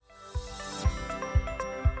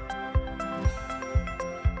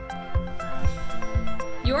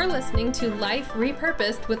You're listening to Life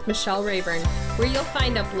Repurposed with Michelle Rayburn, where you'll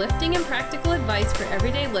find uplifting and practical advice for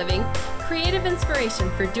everyday living, creative inspiration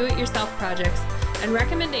for do-it-yourself projects, and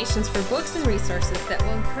recommendations for books and resources that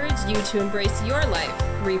will encourage you to embrace your life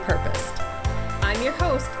repurposed. I'm your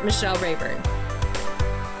host, Michelle Rayburn.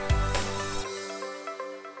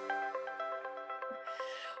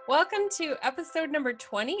 Welcome to episode number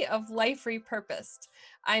 20 of Life Repurposed.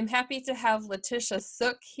 I'm happy to have Letitia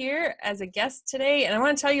Suk here as a guest today, and I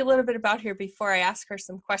want to tell you a little bit about her before I ask her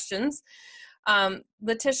some questions.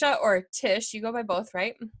 Letitia, or Tish, you go by both,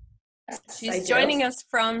 right? She's joining us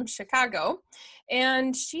from Chicago,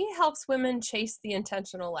 and she helps women chase the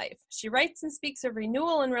intentional life. She writes and speaks of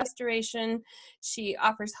renewal and restoration. She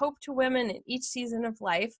offers hope to women in each season of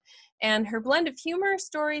life, and her blend of humor,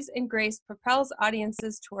 stories, and grace propels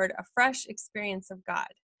audiences toward a fresh experience of God.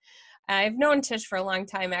 I've known Tish for a long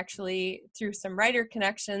time, actually, through some writer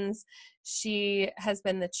connections. She has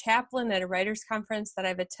been the chaplain at a writers' conference that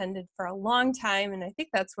I've attended for a long time, and I think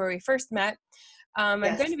that's where we first met. I'm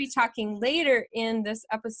going to be talking later in this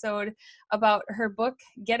episode about her book,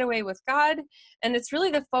 Get Away with God, and it's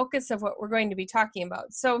really the focus of what we're going to be talking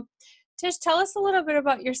about. So, Tish, tell us a little bit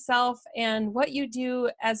about yourself and what you do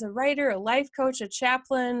as a writer, a life coach, a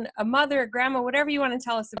chaplain, a mother, a grandma, whatever you want to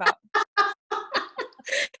tell us about.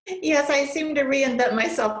 Yes, I seem to reinvent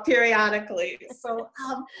myself periodically. So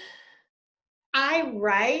I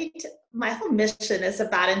write, my whole mission is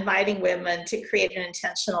about inviting women to create an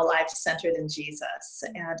intentional life centered in Jesus.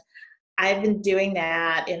 And I've been doing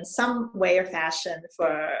that in some way or fashion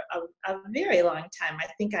for a very long time. I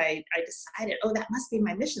think I decided, that must be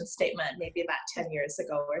my mission statement maybe about 10 years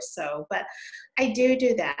ago or so. But I do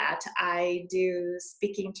that. I do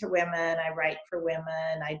speaking to women. I write for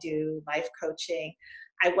women. I do life coaching.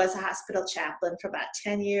 I was a hospital chaplain for about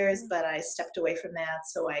 10 years, but I stepped away from that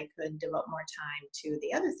so I could devote more time to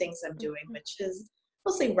the other things I'm doing, which is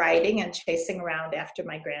mostly writing and chasing around after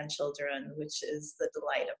my grandchildren, which is the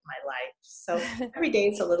delight of my life. So every day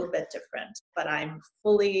is a little bit different, but I'm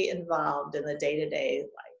fully involved in the day-to-day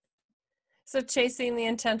life. So chasing the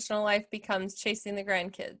intentional life becomes chasing the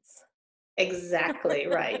grandkids. Exactly,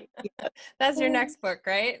 right. Yeah. That's your next book,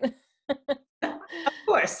 right? Of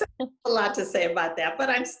course, a lot to say about that, but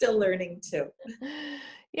I'm still learning too.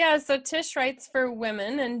 Yeah, so Tish writes for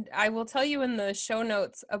women, and I will tell you in the show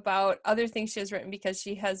notes about other things she has written, because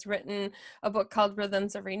she has written a book called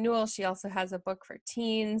Rhythms of Renewal. She also has a book for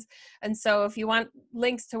teens. And so if you want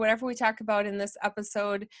links to whatever we talk about in this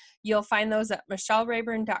episode, you'll find those at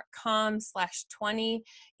michellerayburn.com/20.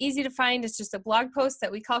 Easy to find. It's just a blog post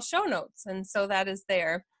that we call show notes. And so that is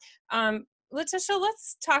there. Letitia,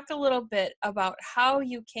 let's talk a little bit about how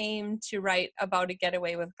you came to write about a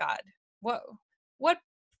getaway with God. What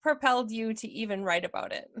propelled you to even write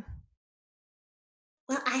about it?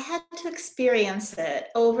 Well, I had to experience it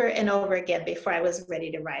over and over again before I was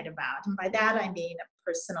ready to write about. And by that, I mean a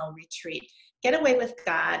personal retreat. Get Away with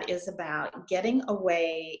God is about getting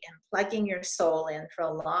away and plugging your soul in for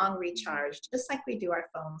a long recharge, just like we do our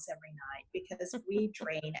phones every night, because we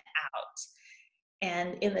drain out.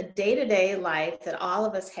 And in the day-to-day life that all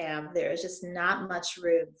of us have, there's just not much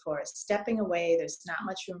room for stepping away. There's not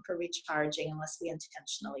much room for recharging unless we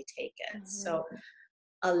intentionally take it. Mm-hmm. So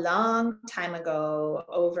a long time ago,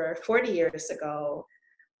 over 40 years ago,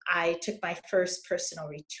 I took my first personal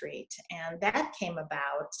retreat. And that came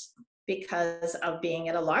about because of being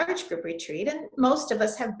at a large group retreat. And most of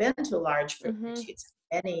us have been to large group retreats,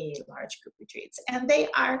 many large group retreats. And they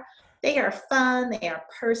are fun, they are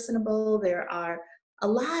personable, there are a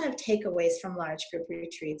lot of takeaways from large group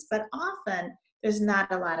retreats, but often there's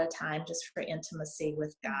not a lot of time just for intimacy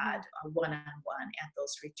with God, one-on-one at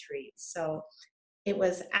those retreats. So it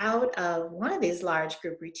was out of one of these large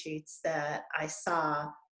group retreats that I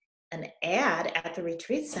saw an ad at the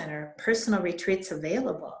retreat center, personal retreats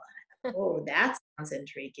available. Oh, that sounds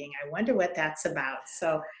intriguing. I wonder what that's about.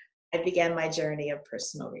 So I began my journey of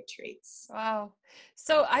personal retreats. Wow.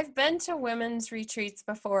 So I've been to women's retreats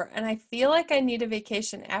before, and I feel like I need a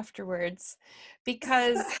vacation afterwards,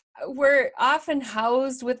 because we're often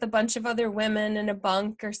housed with a bunch of other women in a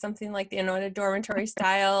bunk or something like, in a dormitory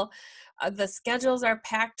style. The schedules are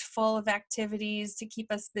packed full of activities to keep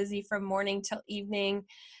us busy from morning till evening.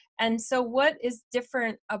 And so what is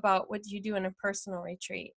different about what you do in a personal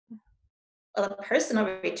retreat? Well, a personal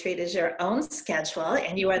retreat is your own schedule,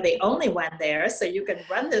 and you are the only one there, so you can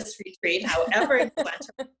run this retreat however you want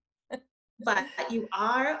to. But you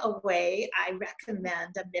are away. I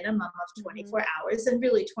recommend a minimum of 24 hours, and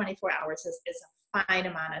really 24 hours is a fine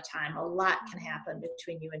amount of time. A lot can happen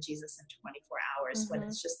between you and Jesus in 24 hours when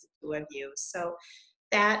it's just the two of you. So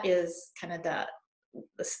that is kind of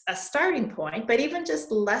a starting point, but even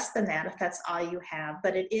just less than that, if that's all you have.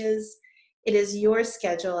 But it is your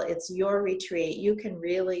schedule. It's your retreat. You can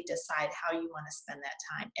really decide how you want to spend that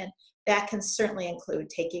time. And that can certainly include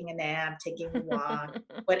taking a nap, taking a walk,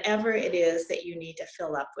 whatever it is that you need to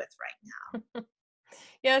fill up with right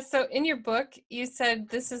Yeah, so in your book, you said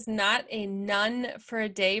this is not a none for a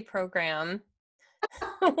day program.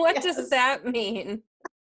 now. What does Yes. that mean?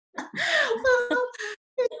 Well,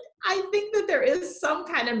 I think that there is some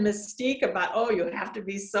kind of mystique about, oh, you have to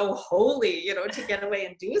be so holy, to get away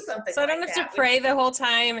and do something So I like don't have to that. pray the whole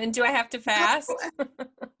time, and do I have to fast?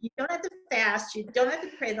 You don't have to fast. You don't have to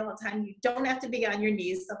pray the whole time. You don't have to be on your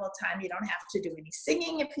knees the whole time. You don't have to do any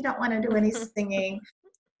singing if you don't want to do any singing.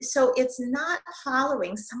 So it's not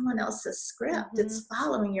following someone else's script. Hmm. It's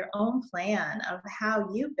following your own plan of how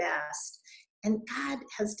you best. And God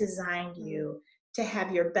has designed you to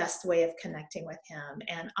have your best way of connecting with Him.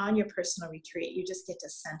 And on your personal retreat, you just get to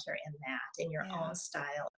center in that, in your Yeah. own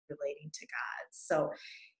style of relating to God. So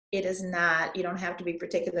it is not, you don't have to be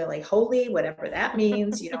particularly holy, whatever that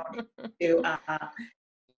means. Do you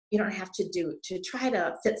don't have to try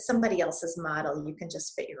to fit somebody else's model. You can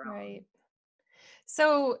just fit your own. Right.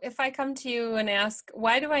 So if I come to you and ask,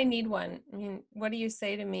 why do I need one? I mean, what do you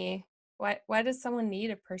say to me? Why does someone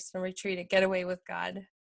need a personal retreat, a getaway with God?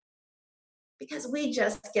 Because we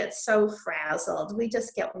just get so frazzled. We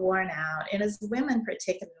just get worn out. And as women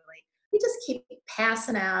particularly, we just keep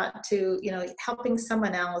passing out to, helping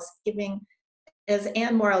someone else, giving, as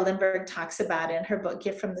Anne Morrow Lindbergh talks about in her book,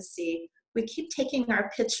 Gift from the Sea, we keep taking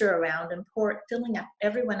our pitcher around and filling up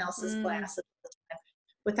everyone else's Mm, glass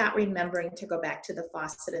without remembering to go back to the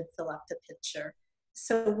faucet and fill up the pitcher.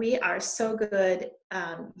 So we are so good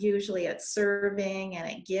usually at serving and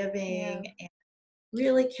at yeah. giving, and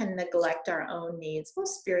really can neglect our own needs, both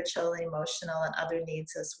spiritual, emotional, and other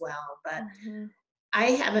needs as well. But Hmm. I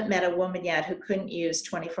haven't met a woman yet who couldn't use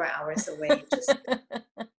 24 hours away just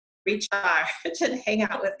recharge and hang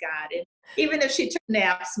out with God. And even if she took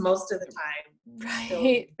naps most of the time, still.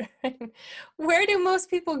 Right. Where do most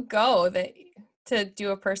people go to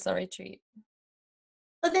do a personal retreat?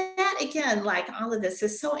 But that again, like all of this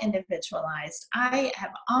is so individualized. I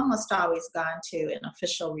have almost always gone to an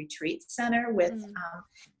official retreat center with, Mm,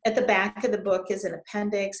 at the back of the book is an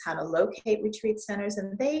appendix, how to locate retreat centers,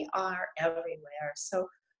 and they are everywhere. So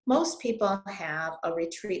most people have a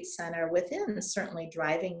retreat center within certainly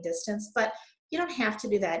driving distance, but you don't have to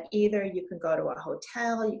do that either. You can go to a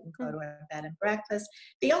hotel, you can go mm, to a bed and breakfast.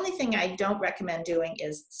 The only thing I don't recommend doing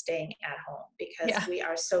is staying at home because yeah. we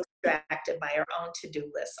are so distracted by our own to-do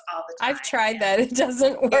lists all the I've tried time. that. It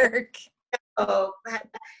doesn't And work. oh,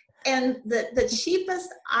 and the cheapest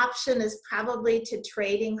option is probably to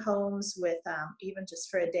trading homes with even just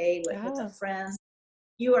for a day with a Oh, friend.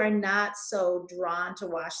 You are not so drawn to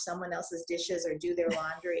wash someone else's dishes or do their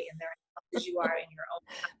laundry in their house as you are in your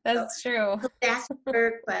own. So, that's true. so that can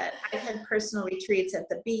work, but I've had personal retreats at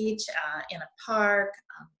the beach, in a park,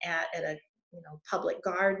 at a public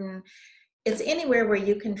garden. It's anywhere where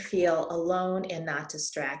you can feel alone and not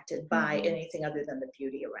distracted by Hmm. anything other than the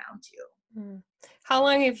beauty around you. Mm. How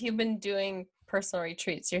long have you been doing personal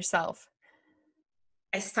retreats yourself?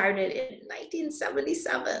 I started in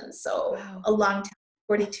 1977, so Wow. a long time,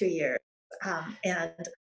 42 years.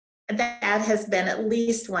 And that has been at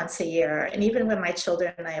least once a year. And even when my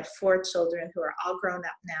children, I have 4 children who are all grown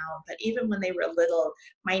up now, but even when they were little,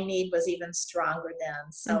 my need was even stronger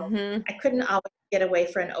then. So Hmm. I couldn't always get away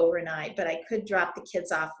for an overnight, but I could drop the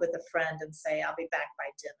kids off with a friend and say, I'll be back by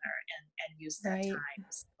dinner and use that Right. time.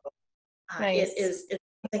 So Nice. it's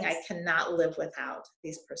something I cannot live without,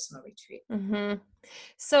 these personal retreats. Hmm.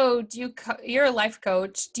 So you're a life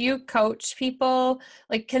coach. Do you coach people?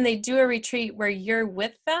 Like, can they do a retreat where you're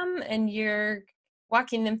with them and you're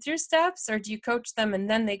walking them through steps, or do you coach them and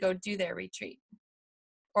then they go do their retreat?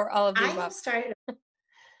 Or all of the I above? have started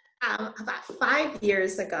about 5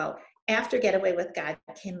 years ago, after Get Away with God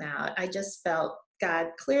came out. I just felt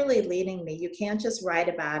God clearly leading me. You can't just write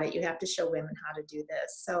about it. You have to show women how to do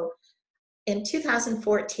this. So in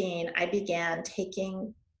 2014, I began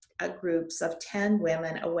taking groups of 10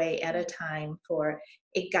 women away at a time for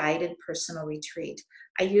a guided personal retreat.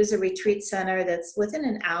 I use a retreat center that's within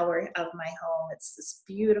an hour of my home. It's this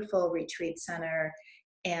beautiful retreat center,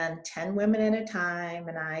 and 10 women at a time,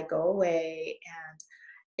 and I go away, and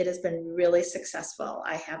it has been really successful.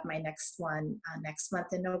 I have my next one next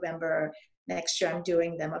month in November. Next year, I'm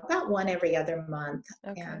doing them about one every other month,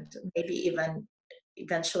 Okay. and maybe even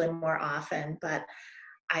eventually more often. But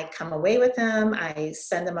I come away with them, I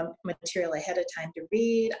send them a material ahead of time to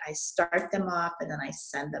read, I start them off, and then I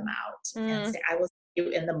send them out and Mm, say, I will see you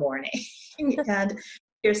in the morning. And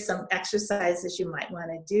here's some exercises you might want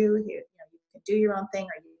to do. You can do your own thing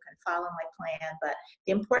or you can follow my plan. But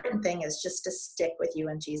the important thing is just to stick with you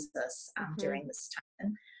and Jesus during this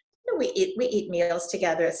time. And we eat meals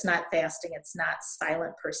together. It's not fasting. It's not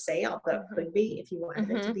silent per se, although it could be if you wanted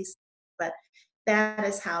it to be. But that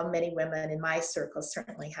is how many women in my circle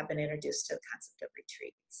certainly have been introduced to the concept of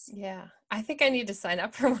retreats. Yeah, I think I need to sign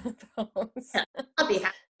up for one of those. Yeah, I'll be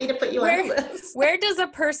happy to put you on the list. Where does a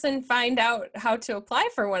person find out how to apply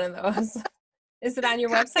for one of those? Is it on your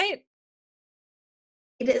website?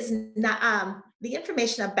 It is not. The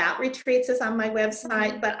information about retreats is on my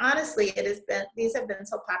website, but honestly, these have been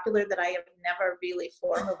so popular that I have never really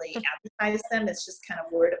formally advertised them. It's just kind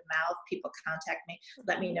of word of mouth. People contact me,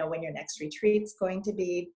 let me know when your next retreat's going to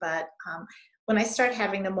be. But when I start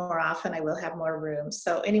having them more often, I will have more room.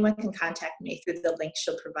 So anyone can contact me through the link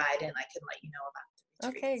she'll provide, and I can let you know about the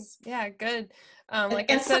retreats. Okay, yeah, good.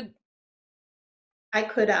 I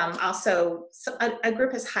could also, a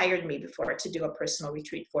group has hired me before to do a personal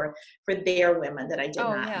retreat for their women that I did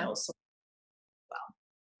not know so well.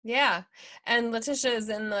 Yeah. And Letitia is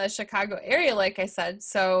in the Chicago area, like I said.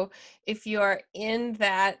 So if you are in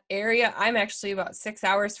that area, I'm actually about 6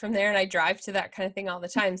 hours from there and I drive to that kind of thing all the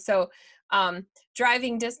time. So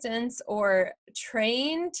driving distance or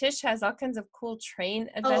train, Tish has all kinds of cool train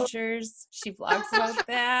adventures. She vlogs about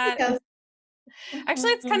that.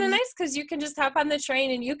 Actually, it's kind of nice because you can just hop on the train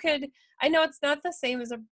and I know it's not the same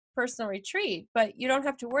as a personal retreat, but you don't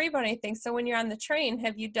have to worry about anything. So when you're on the train,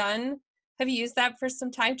 have you used that for some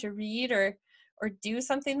time to read or do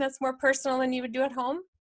something that's more personal than you would do at home?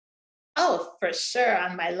 Oh, for sure.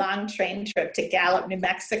 On my long train trip to Gallup, New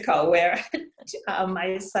Mexico, where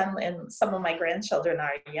my son and some of my grandchildren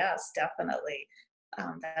are, yes, definitely.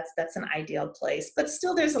 That's an ideal place. But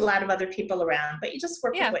still, there's a lot of other people around, but you just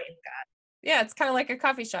work with what you've got. Yeah, it's kind of like a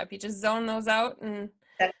coffee shop. You just zone those out and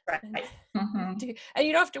that's right. And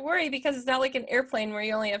you don't have to worry because it's not like an airplane where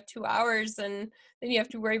you only have 2 hours and then you have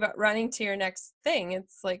to worry about running to your next thing.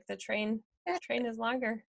 It's like the train is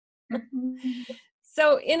longer.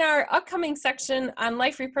 So in our upcoming section on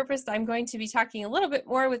Life Repurposed, I'm going to be talking a little bit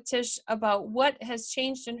more with Tish about what has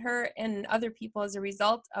changed in her and other people as a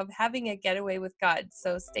result of having a getaway with God.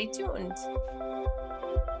 So stay tuned.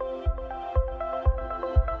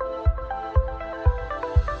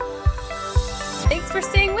 Thanks for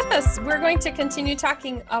staying with us. We're going to continue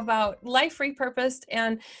talking about Life Repurposed,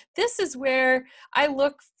 and this is where I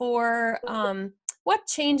look for what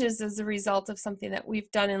changes as a result of something that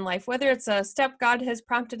we've done in life, whether it's a step God has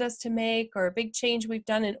prompted us to make or a big change we've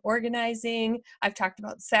done in organizing. I've talked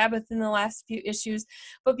about Sabbath in the last few issues,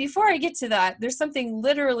 but before I get to that, there's something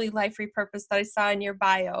literally Life Repurposed that I saw in your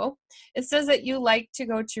bio. It says that you like to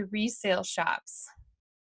go to resale shops.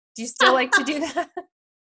 Do you still like to do that?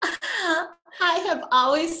 I have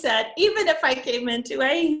always said, even if I came into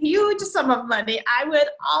a huge sum of money, I would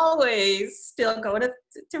always still go to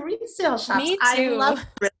resale shops. Me too. I love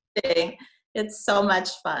thrifting. It's so much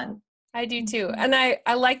fun. I do too. And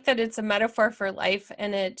I like that it's a metaphor for life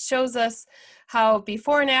and it shows us how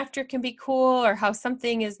before and after can be cool or how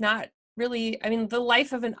something is not really, the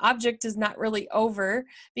life of an object is not really over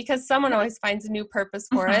because someone always finds a new purpose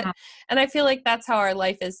for it. And I feel like that's how our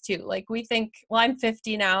life is too. Like we think, well, I'm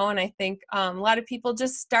 50 now. And I think a lot of people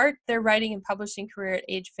just start their writing and publishing career at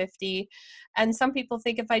age 50. And some people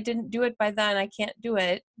think if I didn't do it by then, I can't do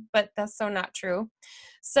it. But that's so not true.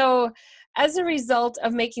 So as a result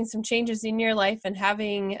of making some changes in your life and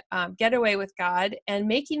having getaway with God and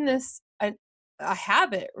making this a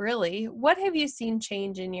habit, really, what have you seen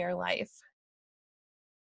change in your life?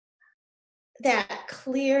 That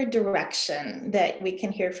clear direction that we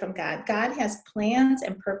can hear from God. God has plans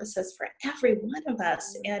and purposes for every one of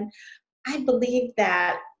us. And I believe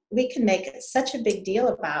that we can make such a big deal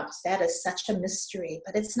about that as such a mystery,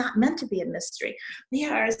 but it's not meant to be a mystery. We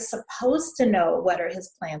are supposed to know what are his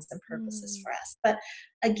plans and purposes for us. But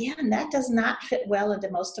again, that does not fit well into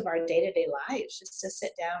most of our day-to-day lives, just to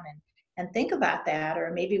sit down and think about that,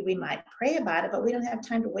 or maybe we might pray about it, but we don't have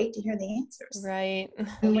time to wait to hear the answers. Right.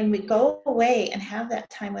 And when we go away and have that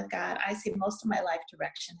time with God, I see most of my life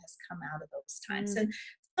direction has come out of those times. And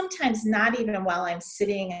sometimes not even while I'm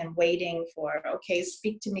sitting and waiting for, okay,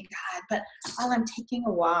 speak to me, God, but while I'm taking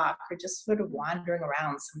a walk or just sort of wandering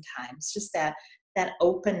around sometimes, just that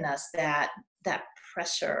openness, that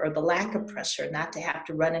pressure or the lack of pressure, not to have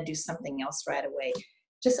to run and do something else right away,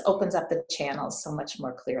 just opens up the channels so much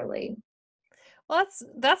more clearly. Well,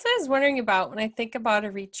 that's what I was wondering about when I think about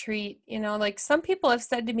a retreat. Like some people have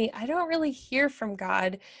said to me, I don't really hear from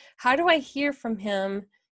God. How do I hear from him?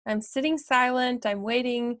 I'm sitting silent. I'm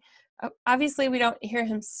waiting. obviously we don't hear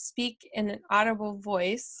him speak in an audible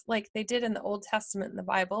voice like they did in the Old Testament in the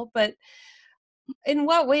Bible, but in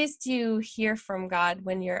what ways do you hear from God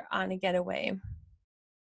when you're on a getaway?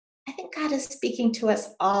 I think God is speaking to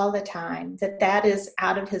us all the time, that is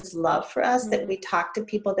out of his love for us, that Mm-hmm. we talk to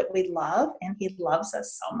people that we love, and he loves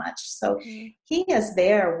us so much. So Mm-hmm. he is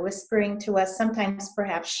there whispering to us, sometimes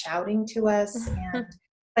perhaps shouting to us. And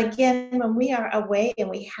again, when we are away and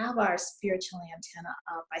we have our spiritual antenna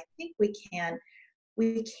up, I think we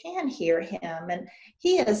can hear him. And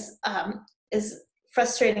he is, as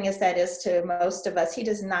frustrating as that is to most of us, he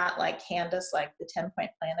does not like hand us like the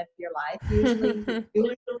 10-point plan of your life. Usually he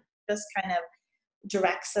usually just kind of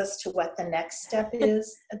directs us to what the next step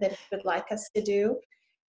is that he would like us to do.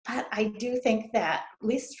 But I do think that, at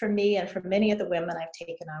least for me and for many of the women I've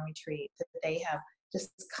taken on retreat, that they have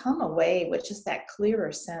just come away with just that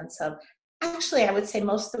clearer sense of, actually, I would say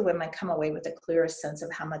most of the women come away with a clearer sense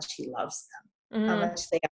of how much he loves them, how Mm-hmm. much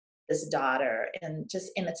they are his daughter, and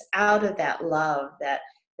it's out of that love that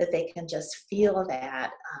they can just feel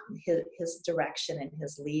that his direction and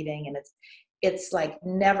his leading, and it's like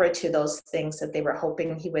never to those things that they were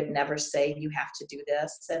hoping he would never say, you have to do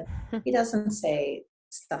this. And he doesn't say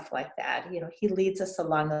stuff like that. He leads us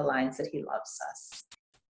along the lines that he loves us.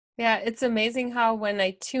 Yeah, it's amazing how when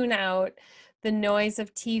I tune out the noise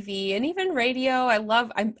of TV and even radio, I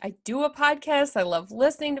do a podcast. I love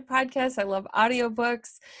listening to podcasts. I love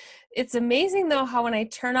audiobooks. It's amazing though how when I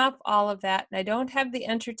turn off all of that and I don't have the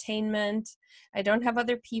entertainment, I don't have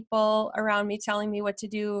other people around me telling me what to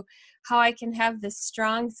do, how I can have this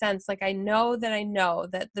strong sense, like I know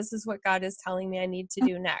that this is what God is telling me I need to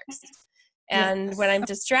do next. And when Yes. I'm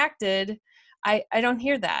distracted, I don't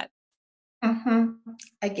hear that. Mm-hmm.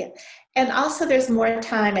 Again, and also there's more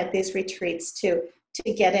time at these retreats to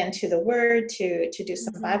get into the Word, to do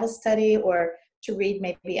some Mm-hmm. Bible study, or to read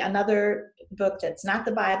maybe another book that's not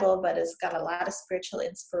the Bible but has got a lot of spiritual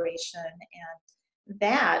inspiration. And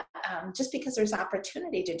that, just because there's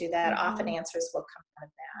opportunity to do that, often Mm-hmm. answers will come out of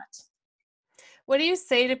that. What do you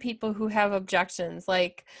say to people who have objections?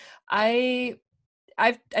 Like I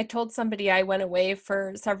I told somebody I went away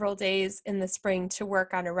for several days in the spring to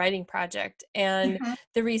work on a writing project, and Mhm,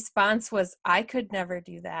 the response was, I could never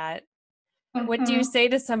do that. What do you mhm, say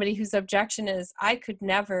to somebody whose objection is, I could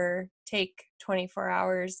never take 24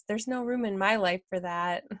 hours? There's no room in my life for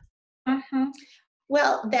that. mhm.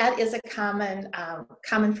 Well, that is a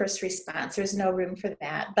common first response. There's no room for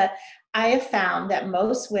that. But I have found that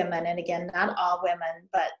most women, and again, not all women,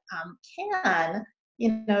 but can,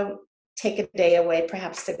 you know, take a day away,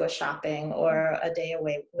 perhaps to go shopping, or a day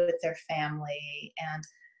away with their family, and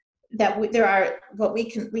that there are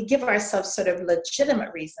we give ourselves sort of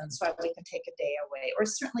legitimate reasons why we can take a day away, or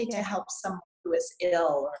certainly to Yeah. help someone who is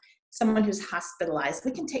ill or someone who's hospitalized.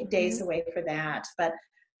 We can take days Mhm. away for that, but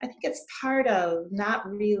I think it's part of not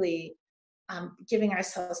really giving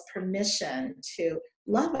ourselves permission to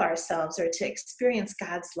love ourselves or to experience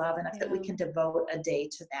God's love enough that we Yeah. can devote a day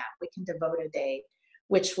to that. We can devote a day,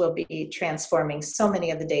 which will be transforming so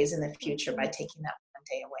many of the days in the future by Mhm. taking that one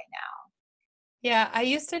day away now. Yeah, I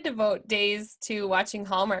used to devote days to watching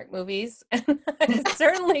Hallmark movies, and I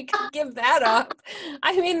certainly could give that up.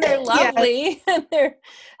 I mean, they're Yes. lovely and they're,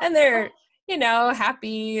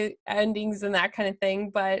 happy endings and that kind of thing,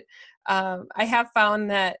 but I have found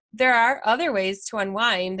that there are other ways to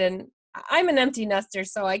unwind, and I'm an empty nester,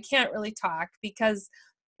 so I can't really talk because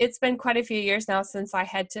it's been quite a few years now since I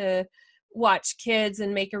had to watch kids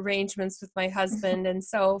and make arrangements with my husband. And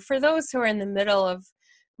so for those who are in the middle of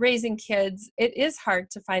raising kids, it is hard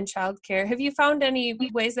to find childcare. Have you found any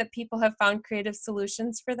ways that people have found creative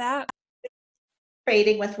solutions for that?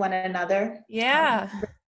 Trading with one another. Yeah.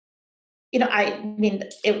 I mean,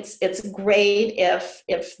 it's great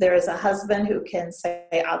if there is a husband who can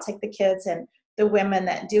say, "I'll take the kids," and the women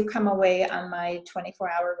that do come away on my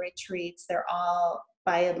 24-hour retreats, they're all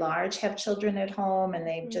by and large have children at home, and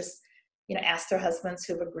they've Mhm. just asked their husbands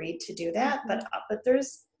who've agreed to do that. But Mhm.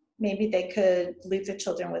 there's maybe they could leave their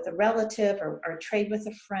children with a relative, or trade with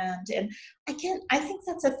a friend. And again, I think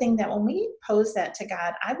that's a thing that when we pose that to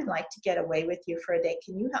God, I would like to get away with you for a day.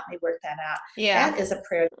 Can you help me work that out? Yeah. That is a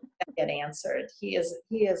prayer get answered.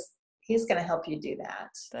 He's going to help you do that.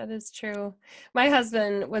 That is true. My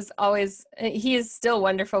husband was always, he is still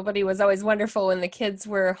wonderful, but he was always wonderful when the kids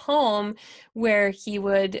were home, where he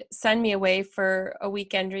would send me away for a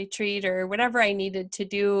weekend retreat or whatever I needed to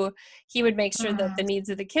do. He would make sure that the Mm, needs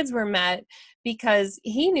of the kids were met because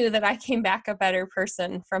he knew that I came back a better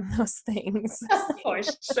person from those things. for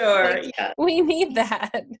sure. Like, Yeah. we need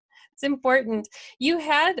that. It's important. You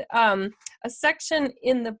had a section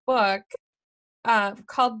in the book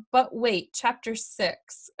called But Wait, Chapter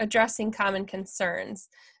 6, Addressing Common Concerns.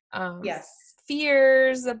 Yes.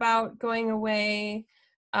 Fears about going away.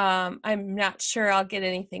 I'm not sure I'll get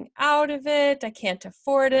anything out of it. I can't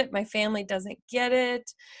afford it. My family doesn't get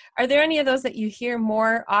it. Are there any of those that you hear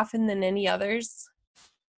more often than any others?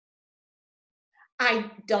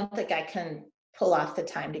 I don't think I can pull off the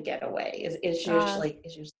time to get away Uh, is usually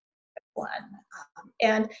one.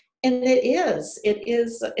 And it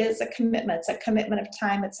is a commitment. It's a commitment of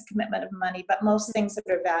time. It's a commitment of money. But most things that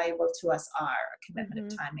are valuable to us are a commitment of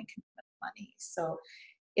mhm. time and commitment of money. So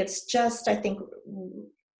it's just, I think,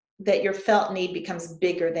 that your felt need becomes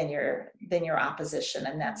bigger than your opposition,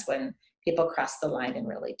 and that's when people cross the line and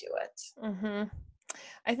really do it. Mm-hmm.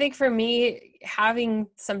 I think for me, having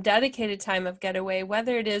some dedicated time of getaway,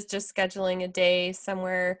 whether it is just scheduling a day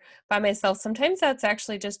somewhere by myself, sometimes that's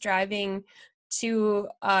actually just driving to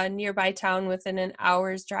a nearby town within an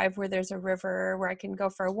hour's drive where there's a river where I can go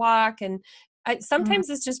for a walk. And Mm, sometimes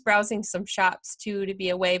it's just browsing some shops too to be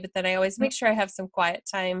away, but then I always mm. make sure I have some quiet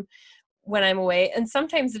time when I'm away. And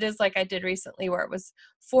sometimes it is like I did recently where it was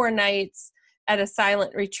 4 nights at a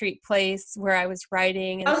silent retreat place where I was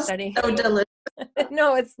writing and Oh, studying. so delicious.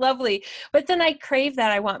 No, it's lovely. But then I crave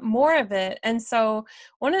that. I want more of it. And so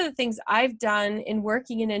one of the things I've done in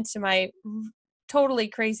working it into my totally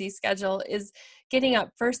crazy schedule is getting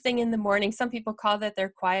up first thing in the morning. Some people call that their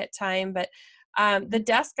quiet time, but the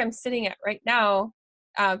desk I'm sitting at right now,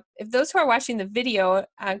 if those who are watching the video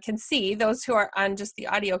can see, those who are on just the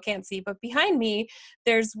audio can't see, but behind me,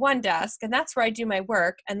 there's one desk, and that's where I do my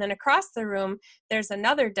work. And then across the room, there's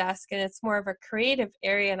another desk, and it's more of a creative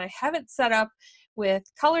area. And I have it set up with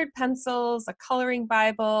colored pencils, a coloring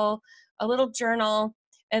Bible, a little journal,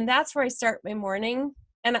 and that's where I start my morning.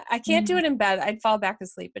 And I can't do Mm. it in bed. I'd fall back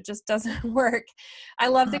asleep. It just doesn't work. I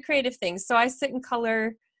love the creative things. So I sit and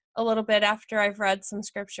color a little bit after I've read some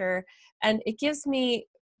scripture, and it gives me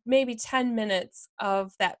maybe 10 minutes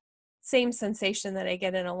of that same sensation that I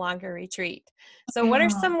get in a longer retreat. So what are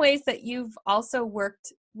Yeah. some ways that you've also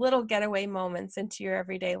worked little getaway moments into your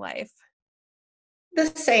everyday life? The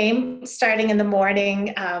same, starting in the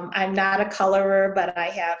morning. I'm not a colorer, but I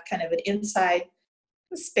have kind of an inside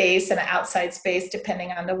space and an outside space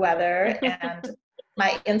depending on the weather. And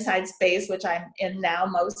my inside space, which I'm in now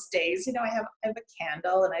most days, I have a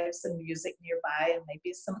candle and I have some music nearby and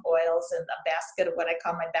maybe some oils and a basket of what I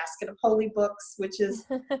call my basket of holy books, which is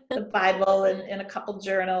the Bible and a couple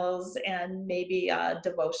journals and maybe a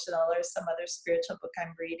devotional or some other spiritual book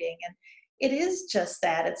I'm reading. And it is just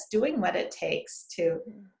that it's doing what it takes to,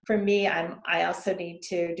 for me, I also need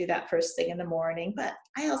to do that first thing in the morning, but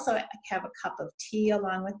I also have a cup of tea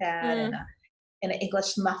along with that and Mm, an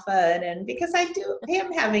English muffin. And because I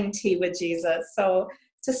am having tea with Jesus. So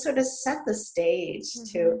to sort of set the stage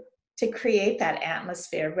mhm. to create that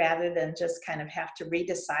atmosphere rather than just kind of have to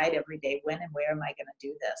redecide every day when and where am I going to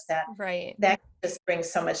do this. That Right. that just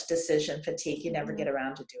brings so much decision fatigue. You never Mhm. get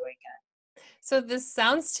around to doing So this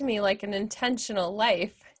sounds to me like an intentional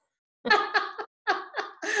life. it.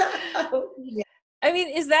 Oh, yeah. I mean,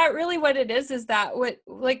 is that really what it is? Is that what,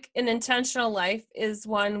 like, an intentional life is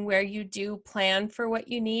one where you do plan for what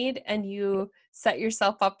you need and you set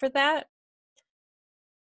yourself up for that?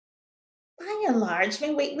 By and large,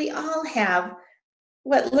 I mean, we all have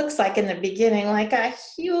what looks like in the beginning like a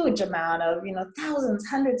huge amount of thousands,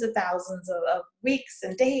 hundreds of thousands of weeks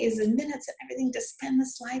and days and minutes and everything to spend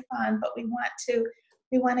this life on, but we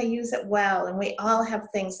want to use it well, and we all have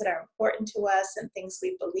things that are important to us and things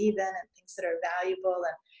we believe in and things that are valuable,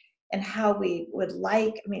 and how we would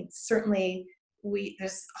like, I mean, certainly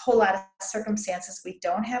there's a whole lot of circumstances we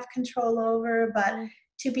don't have control over, but Mm,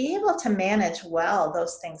 to be able to manage well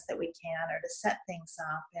those things that we can, or to set things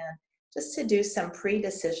up and just to do some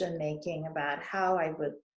pre-decision making about how I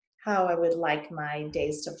would like my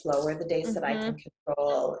days to flow, or the days that I mhm, can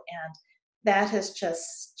control. And that has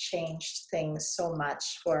just changed things so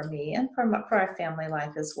much for me and for our family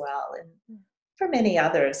life as well, and for many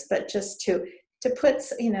others. But just to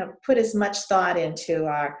put as much thought into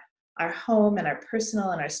our home and our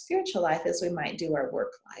personal and our spiritual life as we might do our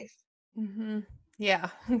work life. mhm. Yeah,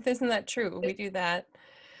 isn't that true? We do that.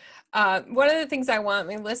 One of the things I want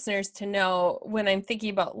my listeners to know when I'm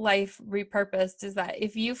thinking about life repurposed is that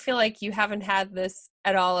if you feel like you haven't had this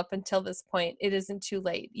at all up until this point, it isn't too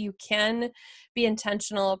late. You can be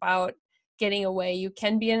intentional about getting away. You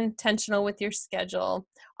can be intentional with your schedule,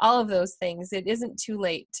 all of those things. It isn't too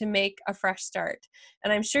late to make a fresh start.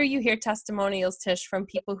 And I'm sure you hear testimonials, Tish, from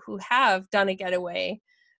people who have done a getaway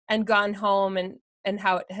and gone home and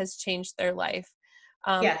how it has changed their life.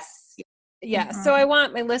 Um, Yes. Yeah. So I Mhm.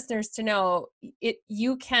 want my listeners to know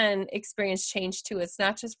you can experience change too. It's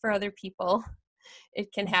not just for other people.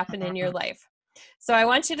 It can happen in your Mhm. life. So I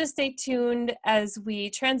want you to stay tuned as we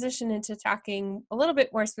transition into talking a little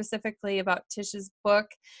bit more specifically about Tish's book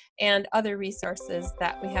and other resources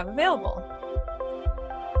that we have available.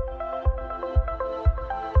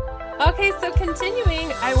 Okay, so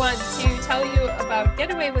continuing, I want to tell you about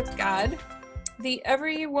Get Away with God, the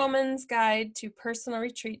Every Woman's Guide to Personal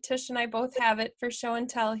Retreat. Tish and I both have it for show and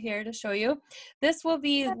tell here to show you. This will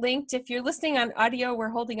be linked, if you're listening on audio, we're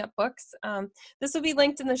holding up books. This will be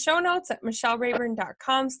linked in the show notes at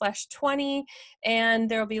michellerayburn.com/20, and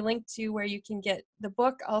there will be a link to where you can get the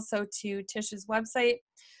book, also to Tish's website.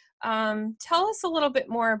 Tell us a little bit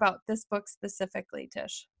more about this book specifically,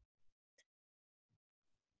 Tish.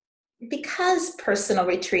 Because personal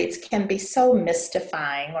retreats can be so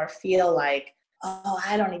mystifying or feel like, oh,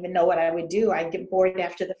 I don't even know what I would do. I get bored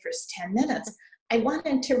after the first 10 minutes. I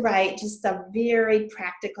wanted to write just a very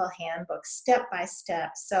practical handbook, step by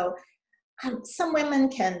step. So some women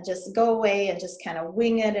can just go away and just kind of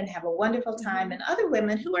wing it and have a wonderful time. And other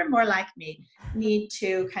women who are more like me need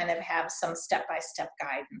to kind of have some step by step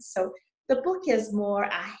guidance. So the book is more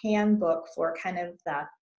a handbook for kind of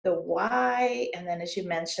the why, and then as you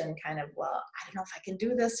mentioned, kind of, well, I don't know if I can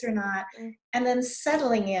do this or not, and then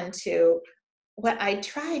settling into what I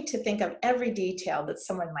tried to think of every detail that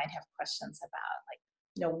someone might have questions about, like,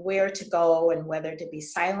 where to go and whether to be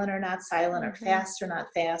silent or not silent, or fast or not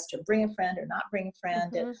fast, or bring a friend or not bring a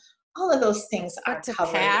friend. And all of those things What are to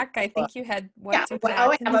covered in pack? the I book. think you had Yeah, what to well,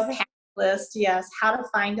 I pack. have a pack list, yes, how to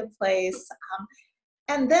find a place.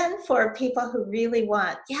 And then for people who really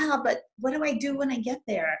want, yeah, but what do I do when I get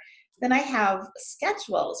there? Then I have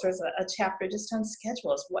schedules. There's a chapter just on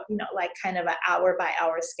schedules. What, like kind of an hour by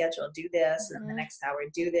hour schedule. Do this, and then the next hour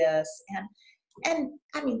do this. And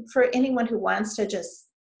I mean, for anyone who wants to just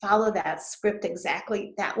follow that script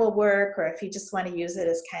exactly, that will work. Or if you just want to use it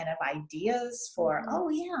as kind of ideas for, oh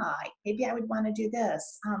yeah, maybe I would want to do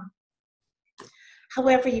this.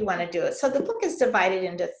 However you want to do it. So the book is divided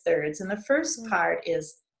into thirds, and the first part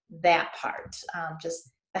is that part,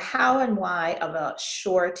 just the how and why of a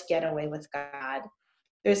short getaway with God.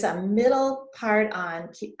 There's a middle part on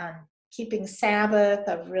keeping Sabbath,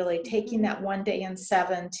 of really taking that one day in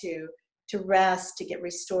seven to rest, to get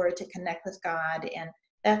restored, to connect with God, and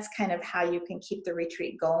that's kind of how you can keep the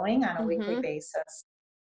retreat going on a weekly basis.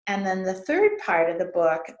 And then the third part of the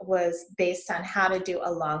book was based on how to do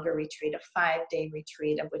a longer retreat, a 5-day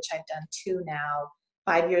retreat, of which I've done 2 now,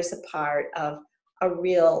 5 years apart, of a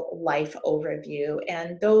real life overview.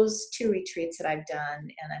 And those 2 retreats that I've done,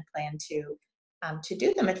 and I plan to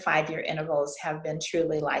do them at 5-year intervals, have been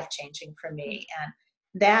truly life-changing for me. And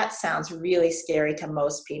that sounds really scary to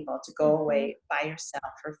most people, to go away by yourself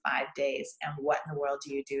for 5 days, and what in the world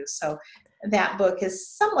do you do? So that book is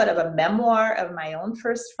somewhat of a memoir of my own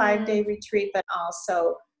first 5-day retreat, but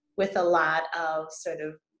also with a lot of sort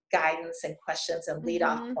of guidance and questions and lead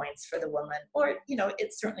off points for the woman. Or,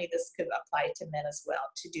 it certainly, this could apply to men as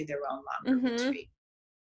well, to do their own longer retreat.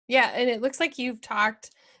 Yeah, and it looks like you've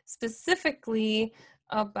talked specifically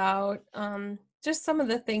about just some of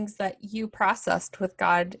the things that you processed with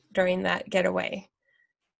God during that getaway.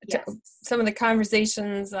 Yes. Some of the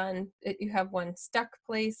conversations on you have one stuck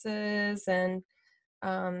places, and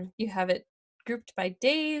you have it grouped by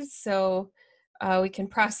days, so we can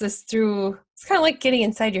process through. It's kind of like getting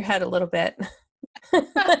inside your head a little bit.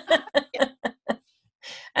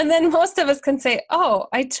 And then most of us can say, oh,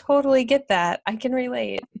 I totally get that. I can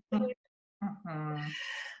relate.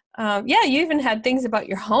 Yeah, you even had things about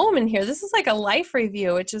your home in here. This is like a life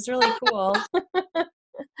review, which is really cool.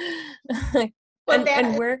 Well, that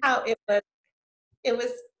is where how it was. It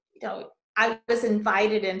was, I was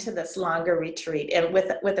invited into this longer retreat, and with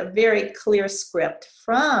a very clear script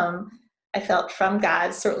I felt from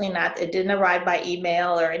God. Certainly not, it didn't arrive by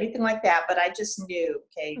email or anything like that, but I just knew,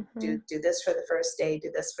 okay, do this for the first day,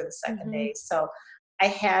 do this for the second day. So I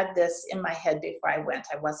had this in my head before I went.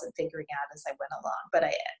 I wasn't figuring out as I went along, but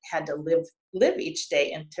I had to live each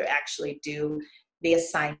day, and to actually do the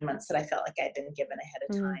assignments that I felt like I'd been given ahead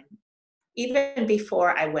of time. Even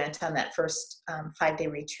before I went on that first 5-day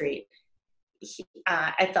retreat,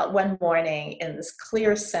 I felt one morning in this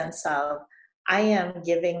clear sense of, I am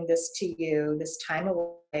giving this to you, this time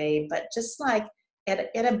away, but just like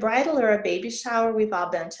at a bridal or a baby shower, we've all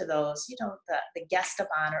been to those, the guest of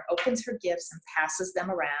honor opens her gifts and passes them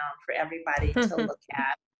around for everybody to look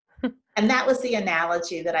at. And that was the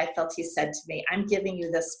analogy that I felt he said to me. I'm giving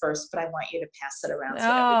you this first, but I want you to pass it around.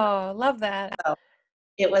 Oh, love that. So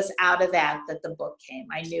it was out of that the book came.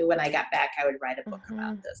 I knew when I got back I would write a book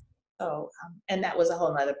about this. So, and that was a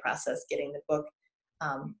whole other process, getting the book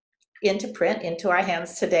into print, into our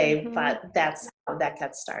hands today, Mhm. but that's how that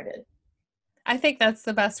got started. I think that's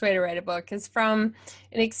the best way to write a book, is from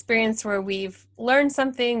an experience where we've learned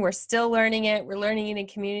something, we're still learning it, we're learning it in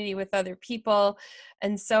community with other people.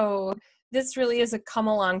 And so this really is a come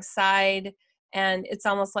alongside. And it's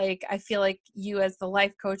almost like I feel like you as the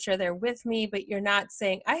life coach are there with me, but you're not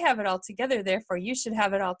saying, I have it all together, therefore you should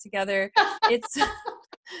have it all together. It's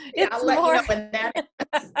Yeah, I'll it's let you more know when that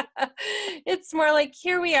is. it's more like,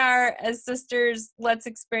 here we are as sisters, let's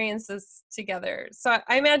experience this together. So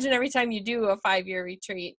I imagine every time you do a 5-year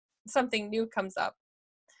retreat, something new comes up.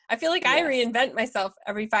 I feel like I Yes. reinvent myself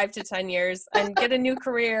every 5 to 10 years and get a new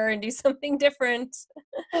career and do something different.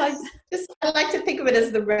 Well, I like to think of it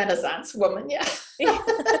as the Renaissance woman. Yeah.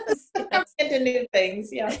 Yes, I'm yes, into new things.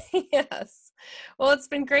 Yes. yes. Well, it's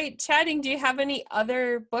been great chatting. Do you have any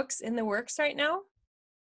other books in the works right now?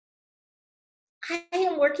 I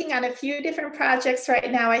am working on a few different projects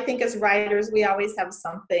right now. I think as writers, we always have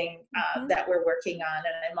something Mhm. that we're working on.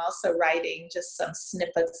 And I'm also writing just some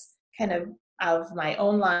snippets kind of my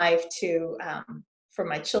own life to for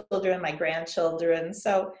my children, my grandchildren.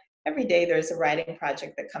 So every day there's a writing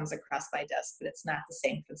project that comes across my desk, but it's not the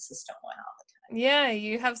same consistent one all the Yeah,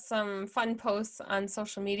 you have some fun posts on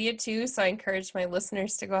social media too. So I encourage my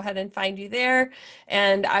listeners to go ahead and find you there.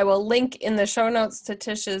 And I will link in the show notes to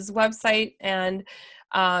Tish's website, and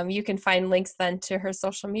you can find links then to her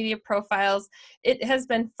social media profiles. It has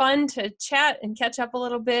been fun to chat and catch up a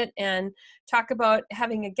little bit and talk about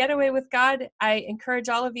having a getaway with God. I encourage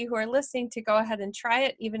all of you who are listening to go ahead and try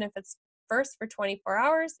it, even if it's first for 24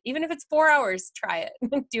 hours, even if it's 4 hours, try it.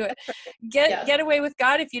 Do it. time. Yes. Get away with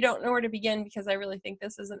God if you don't know where to begin, because I really think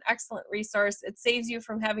this is an excellent resource. It saves you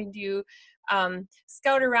from having to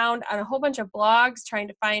scout around on a whole bunch of blogs trying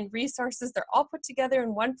to find resources. They're all put together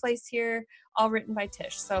in one place here, all written by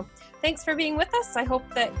Tish. So thanks for being with us. I hope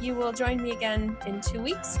that you will join me again in 2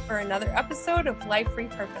 weeks for another episode of Life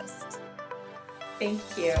Repurposed. Thank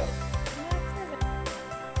you.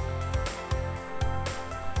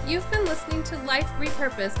 You've been listening to Life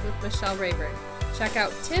Repurposed with Michelle Rayburn. Check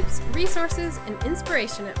out tips, resources, and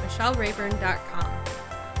inspiration at michellerayburn.com.